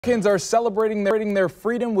Americans are celebrating their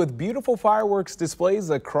freedom with beautiful fireworks displays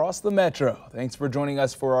across the metro. Thanks for joining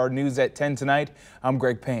us for our news at 10 tonight. I'm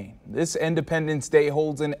Greg Payne. This Independence Day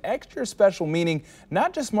holds an extra special meaning,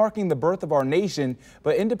 not just marking the birth of our nation,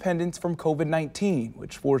 but independence from COVID-19,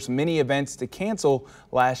 which forced many events to cancel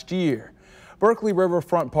last year. Berkeley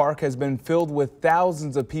Riverfront Park has been filled with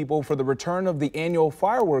thousands of people for the return of the annual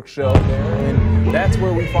fireworks show there, and that's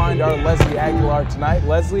where we find our Leslie Aguilar tonight.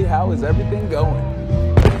 Leslie, how is everything going?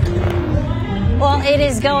 Well, it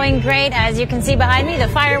is going great. As you can see behind me, the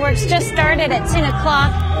fireworks just started at 10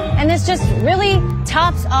 o'clock, and this just really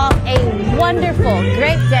tops off a wonderful,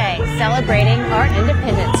 great day celebrating our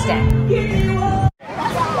Independence Day.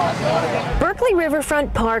 Berkeley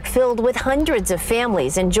Riverfront Park, filled with hundreds of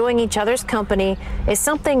families enjoying each other's company, is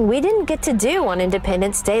something we didn't get to do on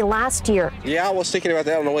Independence Day last year. Yeah, I was thinking about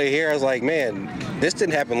that on the way here. I was like, man, this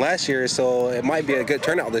didn't happen last year, so it might be a good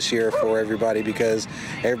turnout this year for everybody because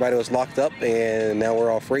everybody was locked up and now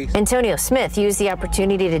we're all free. Antonio Smith used the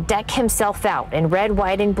opportunity to deck himself out in red,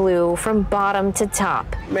 white, and blue from bottom to top.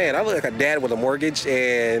 Man, I look like a dad with a mortgage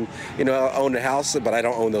and, I own a house, but I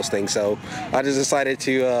don't own those things. So I just decided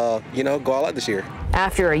to, go all out this year.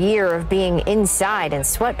 After a year of being inside in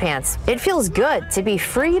sweatpants, it feels good to be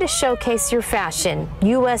free to showcase your fashion,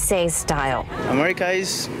 USA style. America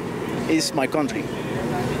is my country,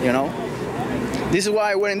 This is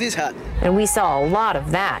why I'm wearing this hat. And we saw a lot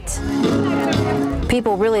of that.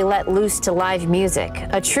 People really let loose to live music,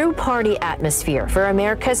 a true party atmosphere for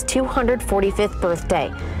America's 245th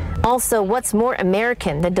birthday. Also, what's more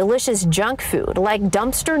American than delicious junk food like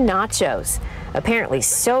dumpster nachos? Apparently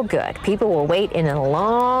so good, people will wait in a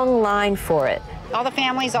long line for it. All the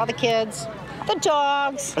families, all the kids, the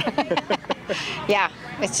dogs. Yeah,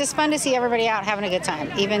 it's just fun to see everybody out having a good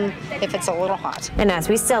time, even if it's a little hot. And as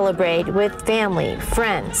we celebrate with family,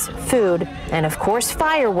 friends, food, and of course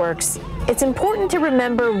fireworks, it's important to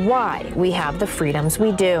remember why we have the freedoms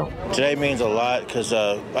we do. Today means a lot because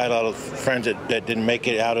I had a lot of friends that didn't make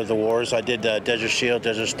it out of the wars. I did Desert Shield,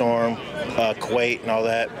 Desert Storm, Kuwait and all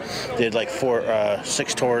that. Did like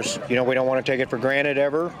 6 tours. We don't want to take it for granted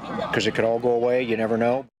ever because it could all go away. You never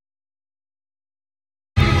know.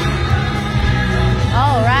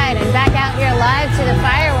 All right, and back out here live to the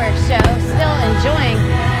fireworks show, still enjoying.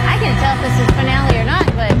 I can't tell if this is finale or not,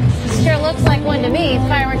 but it sure looks like one to me.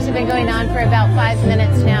 Fireworks have been going on for about 5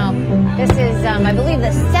 minutes now. This is, I believe,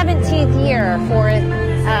 the 17th year for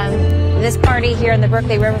this party here in the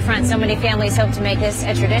Berkeley Riverfront. So many families hope to make this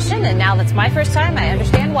a tradition, and now that's my first time, I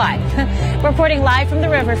understand why. Reporting live from the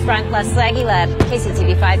riverfront, Leslie Aguilar,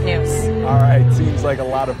 KCTV 5 News. All right, seems like a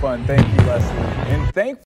lot of fun. Thank you, Leslie. And